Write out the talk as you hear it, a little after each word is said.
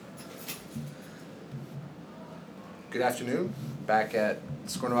Good afternoon. Back at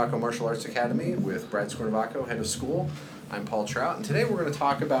Scornovaco Martial Arts Academy with Brad Scornovaco, head of school. I'm Paul Trout, and today we're going to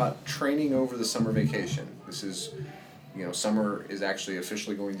talk about training over the summer vacation. This is, summer is actually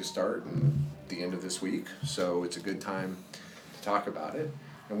officially going to start in the end of this week, so it's a good time to talk about it.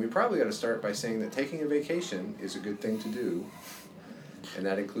 And we probably got to start by saying that taking a vacation is a good thing to do, and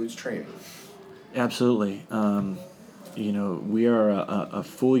that includes training. Absolutely. We are a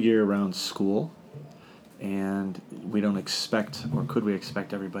full year-round school, and we don't expect, or could we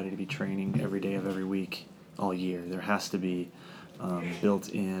expect everybody to be training every day of every week all year? There has to be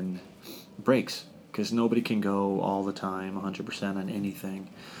built-in breaks, because nobody can go all the time 100% on anything.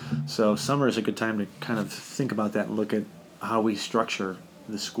 So summer is a good time to kind of think about that and look at how we structure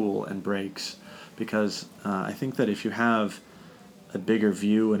the school and breaks, because I think that if you have a bigger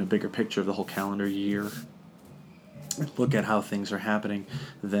view and a bigger picture of the whole calendar year, look at how things are happening,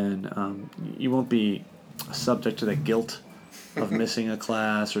 then you won't be subject to the guilt of missing a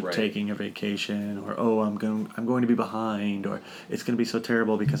class or Right. taking a vacation, or I'm going to be behind, or it's going to be so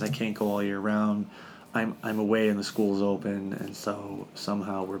terrible because I can't go all year round. I'm away and the school's open, and so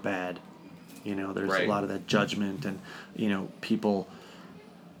somehow we're bad. There's Right. a lot of that judgment, and people.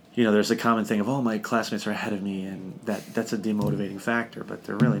 There's a common thing of, my classmates are ahead of me, and that's a demotivating factor, but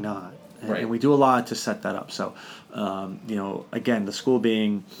they're really not. Right. And we do a lot to set that up. So, again, the school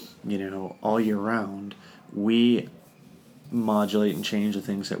being, all year round, we modulate and change the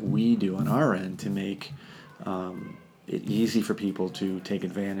things that we do on our end to make it easy for people to take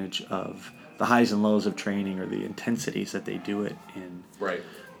advantage of the highs and lows of training, or the intensities that they do it in. Right.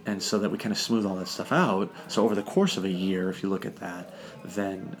 And so that we kind of smooth all that stuff out. So over the course of a year, if you look at that,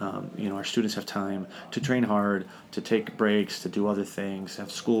 then our students have time to train hard, to take breaks, to do other things, have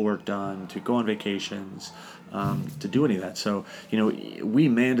schoolwork done, to go on vacations, to do any of that. So we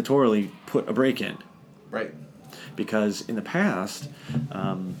mandatorily put a break in, Right. because in the past,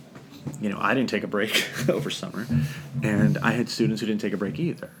 I didn't take a break over summer, and I had students who didn't take a break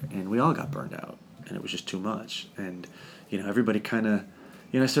either, and we all got burned out, and it was just too much. And everybody kind of.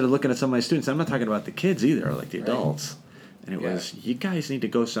 I started looking at some of my students. I'm not talking about the kids either, or like the adults. And it was, you guys need to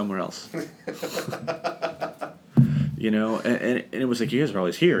go somewhere else. And it was like, you guys are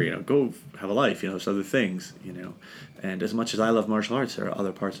always here, go have a life, there's other things, And as much as I love martial arts, there are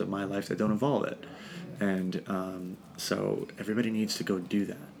other parts of my life that don't involve it. And so everybody needs to go do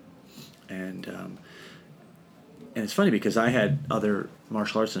that. And it's funny because I had other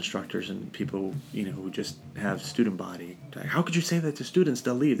martial arts instructors and people, who just have student body. Like, how could you say that to students?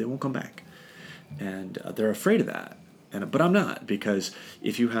 They'll leave. They won't come back. And they're afraid of that. But I'm not, because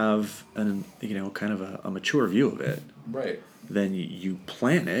if you have kind of a mature view of it, Right. then you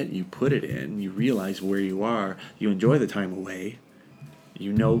plan it, you put it in, you realize where you are, you enjoy the time away,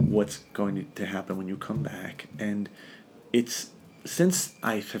 you know what's going to happen when you come back, and it's. Since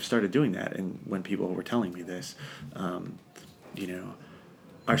I have started doing that, and when people were telling me this, our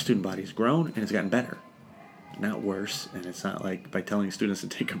student body has grown and it's gotten better, not worse. And it's not like by telling students to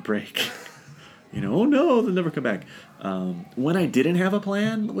take a break, oh no, they'll never come back. When I didn't have a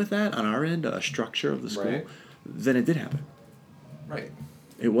plan with that on our end, a structure of the school, Right. then it did happen. Right.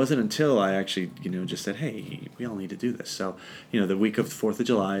 It wasn't until I actually, just said, hey, we all need to do this. So, the week of the 4th of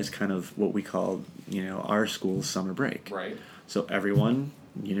July is kind of what we call, our school's summer break. Right. So everyone,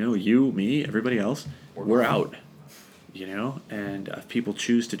 you, me, everybody else, we're out, and if people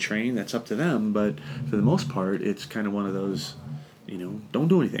choose to train, that's up to them. But for the most part, it's kind of one of those, don't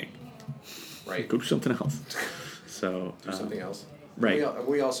do anything. Right. Go do something else. So Do something else. Right.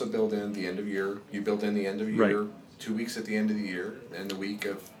 We also build in the end of year. You build in the end of year, Right. 2 weeks at the end of the year, and the week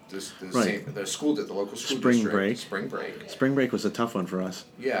of the Right. the school, the local school Spring district. break. Spring break. Spring break was a tough one for us.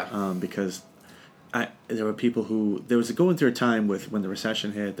 Yeah. Because there were people who, there was going through a time when the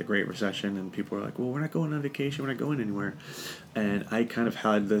recession hit, the Great Recession, and people were like, well, we're not going on vacation, we're not going anywhere. And I kind of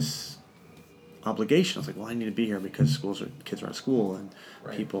had this obligation. I was like, well, I need to be here because kids are out of school, and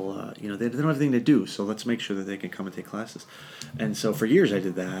Right. people, they don't have anything to do, so let's make sure that they can come and take classes. And so for years I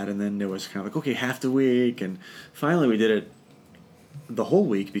did that, and then there was kind of like, okay, half the week, and finally we did it the whole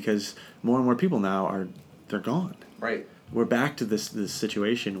week, because more and more people now they're gone. Right. We're back to this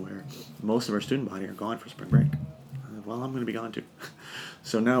situation where most of our student body are gone for spring break. Well, I'm going to be gone too.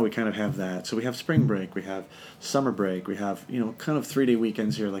 So now we kind of have that. So we have spring break, we have summer break, we have, kind of 3-day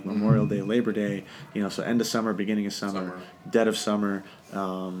weekends here, like Memorial Day, Labor Day, so end of summer, beginning of summer. Dead of summer,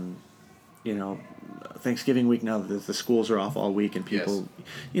 Thanksgiving week now, the schools are off all week, and people,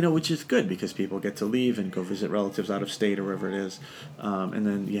 which is good because people get to leave and go visit relatives out of state or wherever it is. And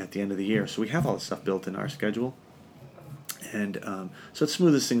then, at the end of the year. So we have all this stuff built in our schedule. And so it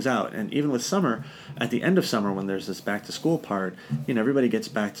smoothes things out. And even with summer, at the end of summer, when there's this back to school part, everybody gets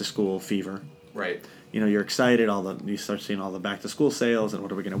back to school fever. Right. You're excited. You start seeing all the back to school sales, and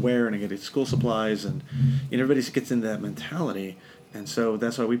what are we going to wear, and I get school supplies, and everybody gets into that mentality. And so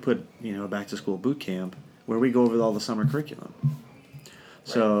that's why we put a back to school boot camp where we go over all the summer curriculum.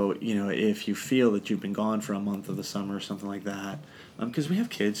 So, if you feel that you've been gone for a month of the summer or something like that, because we have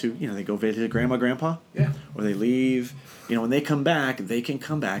kids who, they go visit grandma, grandpa, yeah, or they leave, when they come back, they can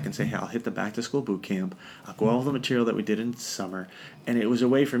come back and say, hey, I'll hit the back to school boot camp. I'll go over the material that we did in summer. And it was a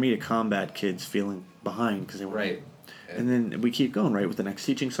way for me to combat kids feeling behind because they were right. And then we keep going, right, with the next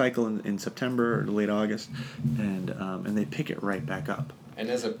teaching cycle in September or late August, and they pick it right back up. And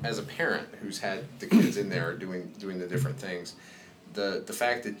as a parent who's had the kids in there doing the different things, the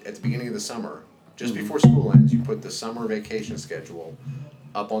fact that at the beginning of the summer, just before school ends, you put the summer vacation schedule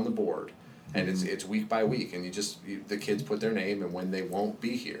up on the board, and it's week by week, and the kids put their name and when they won't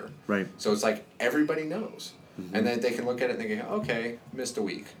be here. Right. So it's like everybody knows, and then they can look at it and they go, okay, missed a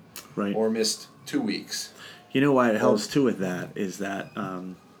week, right, or missed 2 weeks. Why it helps too with that is that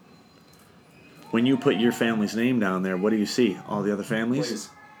when you put your family's name down there, what do you see? All the other families? Please.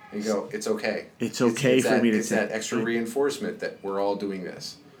 And you go, it's okay. It's okay for me to It's that extra reinforcement that we're all doing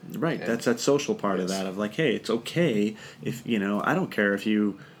this. Right. And that's that social part of that of like, hey, it's okay if, I don't care if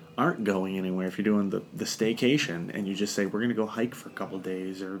you aren't going anywhere, if you're doing the staycation and you just say, we're going to go hike for a couple of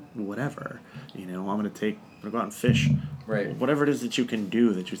days or whatever. I'm going to go out and fish. Right. Whatever it is that you can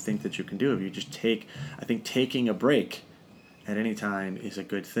do that you think that you can do. If you just I think taking a break at any time is a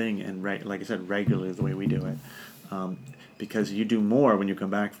good thing. And like I said, regularly the way we do it. Because you do more when you come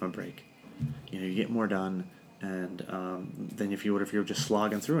back from a break. You get more done than if you would if you were just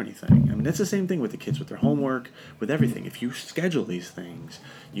slogging through anything. I mean, it's the same thing with the kids, with their homework, with everything. If you schedule these things,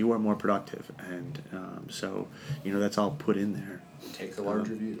 you are more productive. And so, that's all put in there. Take the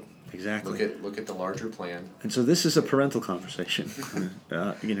larger view. Exactly. Look at the larger plan. And so this is a parental conversation,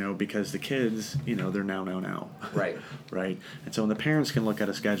 because the kids, they're now. Right. Right. And so when the parents can look at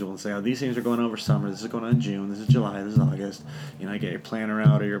a schedule and say, oh, these things are going on over summer, this is going on in June, this is July, this is August, I get your planner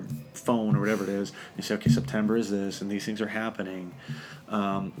out or your phone or whatever it is, you say, okay, September is this, and these things are happening.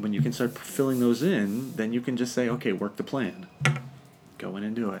 When you can start filling those in, then you can just say, okay, work the plan. Go in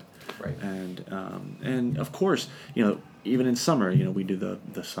and do it. Right. And of course, even in summer, we do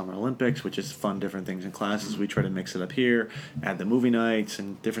the Summer Olympics, which is fun, different things in classes. We try to mix it up here, add the movie nights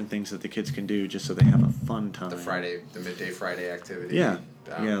and different things that the kids can do just so they have a fun time. The midday Friday activity. Yeah.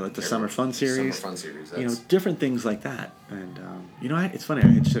 Like the Summer Fun Series. Summer Fun Series. Different things like that. And, it's funny,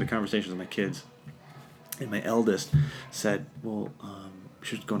 I just had a conversation with my kids, and my eldest said, well,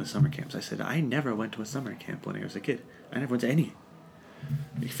 she was going to summer camps. I said, I never went to a summer camp when I was a kid. I never went to any.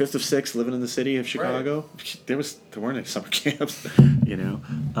 5th of 6th, living in the city of Chicago, right. There weren't any summer camps,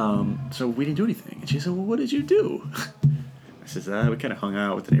 so we didn't do anything. And she said, well, what did you do? I said, we kind of hung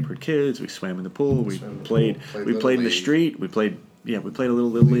out with the neighborhood kids. We swam in the pool. We played in the street. We played a little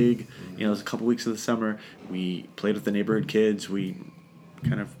league. It was a couple weeks of the summer. We played with the neighborhood kids. We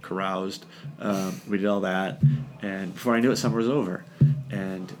kind of caroused. We did all that. And before I knew it, summer was over.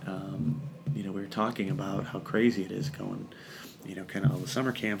 And, we were talking about how crazy it is going, kind of all the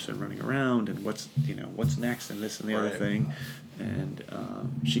summer camps and running around and what's next and this and the other thing. And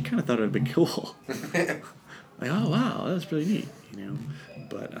she kind of thought it would be cool. Like, oh, wow, that's really neat,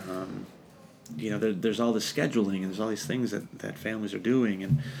 But, there's all this scheduling and there's all these things that families are doing.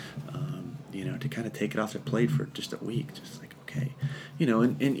 And, to kind of take it off their plate for just a week, just like, okay.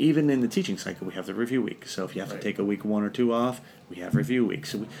 And even in the teaching cycle, we have the review week. So if you have to take a week 1 or 2 off, we have review week.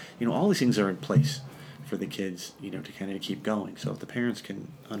 So, all these things are in place for the kids, to kind of keep going. So if the parents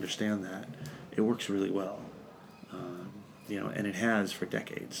can understand that, it works really well. And it has for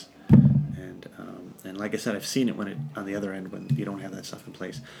decades. And like I said, I've seen it on the other end when you don't have that stuff in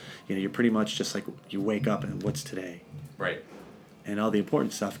place. You're pretty much just like you wake up and what's today? Right. And all the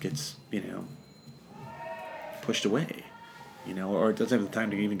important stuff gets, pushed away. Or it doesn't have the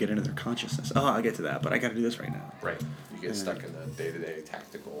time to even get into their consciousness. Oh, I'll get to that, but I got to do this right now. Right. You get stuck in the day-to-day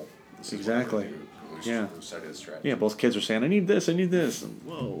tactical. Exactly. Lose sight of the strategy. Yeah, both kids are saying, I need this, and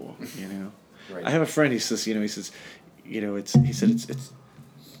whoa, Right. I have a friend, he says, it's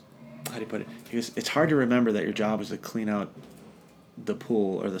how do you put it? He goes, it's hard to remember that your job is to clean out the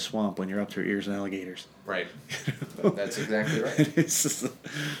pool or the swamp when you're up to your ears in alligators. Right. That's exactly right.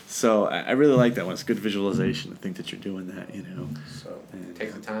 So I really like that one. It's good visualization to think that you're doing that, So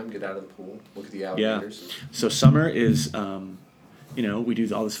take the time, get out of the pool, look at the alligators. Yeah. So summer is, we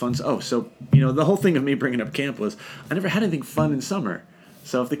do all this fun stuff. Oh, so, the whole thing of me bringing up camp was I never had anything fun in summer.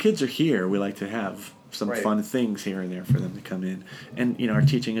 So if the kids are here, we like to have some Right. fun things here and there for them to come in. And our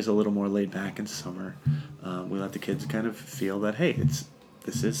teaching is a little more laid back in summer. We let the kids kind of feel that, hey,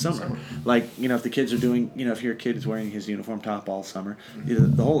 this is summer. Like, if the kids are doing, if your kid is wearing his uniform top all summer,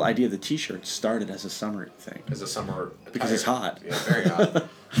 the whole idea of the T-shirt started as a summer thing. As a summer attire. Because it's hot. Yeah, very hot.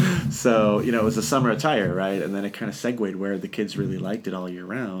 So, it was a summer attire, right? And then it kind of segued where the kids really liked it all year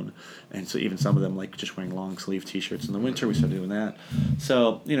round. And so even some of them like just wearing long sleeve T-shirts in the winter. We started doing that.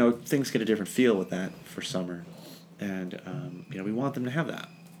 So, things get a different feel with that for summer. And, we want them to have that.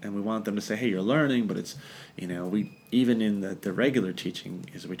 And we want them to say, hey, you're learning, but it's, we even in the regular teaching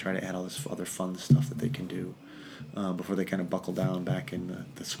is we try to add all this other fun stuff that they can do before they kind of buckle down back in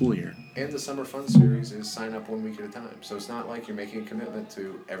the school year. And the Summer Fun Series is sign up 1 week at a time. So it's not like you're making a commitment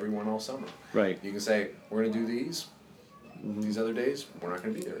to everyone all summer. Right. You can say, we're going to do these other days, we're not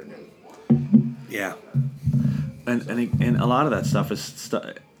going to be there again. Yeah. And a lot of that stuff is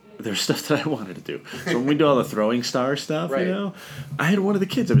there's stuff that I wanted to do. So when we do all the throwing star stuff, Right. I had one of the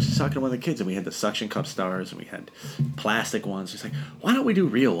kids. I was just talking to one of the kids, and we had the suction cup stars, and we had plastic ones. He's like, why don't we do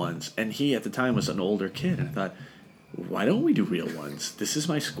real ones? And he, at the time, was an older kid, and I thought, why don't we do real ones? This is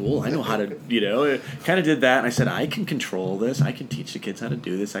my school. I know how to, kind of did that. And I said, I can control this. I can teach the kids how to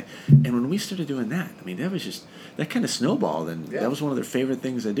do this. And when we started doing that, that was just, that kind of snowballed. And that was one of their favorite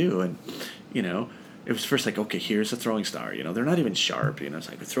things to do. And, it was first like, okay, here's a throwing star. They're not even sharp. It's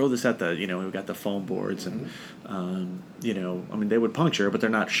like, we throw this at the, we got the foam boards. And, they would puncture, but they're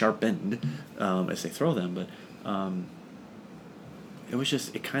not sharpened as they throw them. But, it was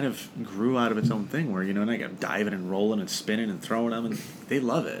just, it kind of grew out of its own thing where, and I got diving and rolling and spinning and throwing them, and they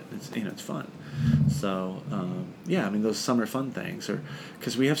love it. It's, it's fun. So, those summer fun things are,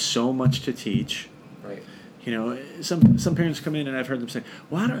 because we have so much to teach. Right. Some parents come in and I've heard them say,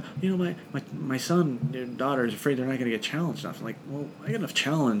 well, I don't, my son and daughter is afraid they're not going to get challenged enough. I'm like, well, I got enough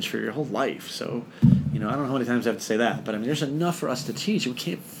challenge for your whole life. So, I don't know how many times I have to say that, but there's enough for us to teach. We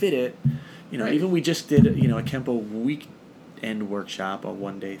can't fit it. Right. Even we just did, a Kempo weekend workshop, a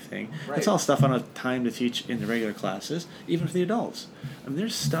 1-day thing. Right. It's all stuff on a time to teach in the regular classes, even for the adults.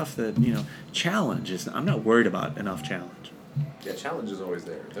 There's stuff that, challenge is, I'm not worried about enough challenge. Yeah, challenge is always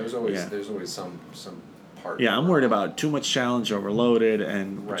there. There's always some part. Yeah, I'm worried about too much challenge overloaded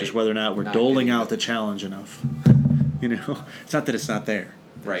and just whether or not we're doling out the challenge enough. It's not that it's not there.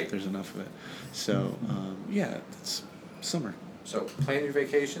 Right. There's enough of it. So, it's summer. So plan your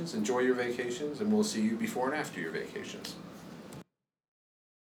vacations, enjoy your vacations, and we'll see you before and after your vacations.